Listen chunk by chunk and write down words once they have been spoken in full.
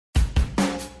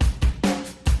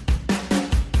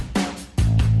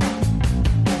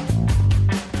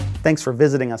Thanks for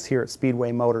visiting us here at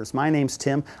Speedway Motors. My name's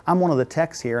Tim. I'm one of the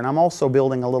techs here, and I'm also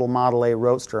building a little Model A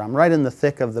Roadster. I'm right in the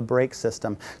thick of the brake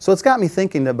system. So it's got me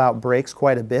thinking about brakes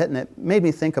quite a bit, and it made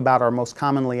me think about our most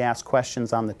commonly asked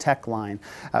questions on the tech line.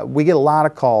 We get a lot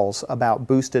of calls about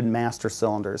boosted master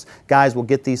cylinders. Guys will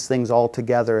get these things all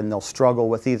together and they'll struggle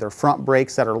with either front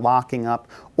brakes that are locking up,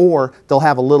 or they'll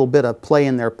have a little bit of play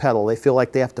in their pedal. They feel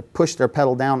like they have to push their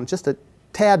pedal down just a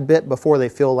tad bit before they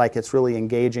feel like it's really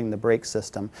engaging the brake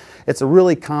system. It's a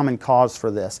really common cause for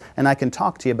this, and I can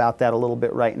talk to you about that a little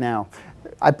bit right now.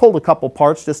 I pulled a couple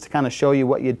parts just to kind of show you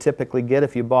what you'd typically get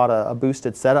if you bought a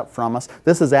boosted setup from us.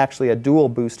 This is actually a dual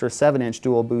booster, 7-inch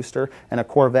dual booster, and a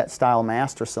Corvette style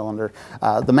master cylinder.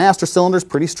 The master cylinder is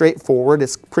pretty straightforward.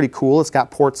 It's pretty cool. It's got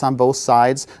ports on both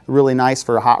sides, really nice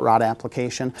for a hot rod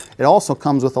application. It also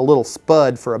comes with a little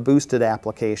spud for a boosted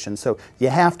application, so you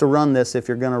have to run this if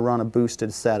you're going to run a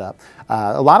boosted setup.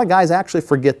 A lot of guys actually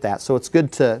forget that, so it's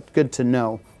good to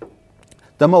know.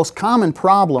 The most common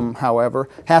problem, however,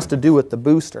 has to do with the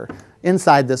booster.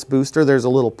 Inside this booster there's a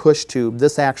little push tube.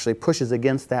 This actually pushes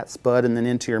against that spud and then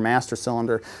into your master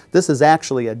cylinder. This is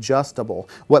actually adjustable.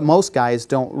 What most guys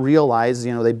don't realize,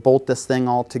 you know, they bolt this thing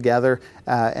all together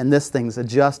and this thing's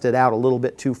adjusted out a little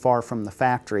bit too far from the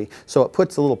factory. So it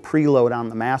puts a little preload on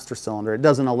the master cylinder. It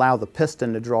doesn't allow the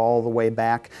piston to draw all the way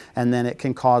back, and then it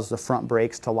can cause the front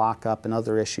brakes to lock up and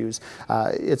other issues.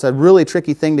 It's a really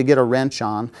tricky thing to get a wrench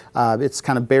on. It's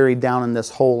kind of buried down in this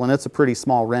hole, and it's a pretty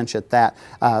small wrench at that.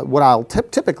 What I'll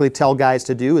typically tell guys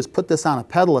to do is put this on a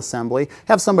pedal assembly,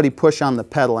 have somebody push on the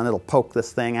pedal and it'll poke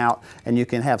this thing out, and you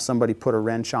can have somebody put a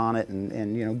wrench on it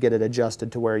and you know, get it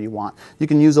adjusted to where you want. You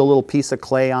can use a little piece of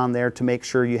clay on there to make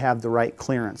sure you have the right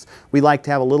clearance. We like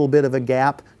to have a little bit of a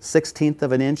gap. 1/16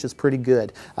 of an inch is pretty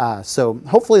good. So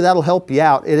hopefully that'll help you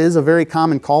out. It is a very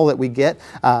common call that we get,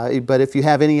 but if you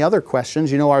have any other questions,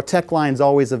 you know, our tech line is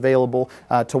always available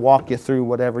to walk you through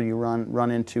whatever you run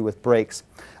into with brakes.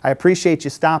 I appreciate you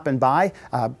stopping by.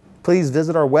 Please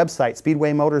visit our website,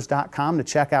 speedwaymotors.com, to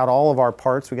check out all of our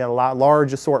parts. We got a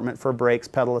large assortment for brakes,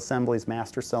 pedal assemblies,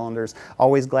 master cylinders.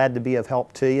 Always glad to be of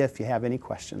help to you if you have any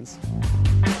questions.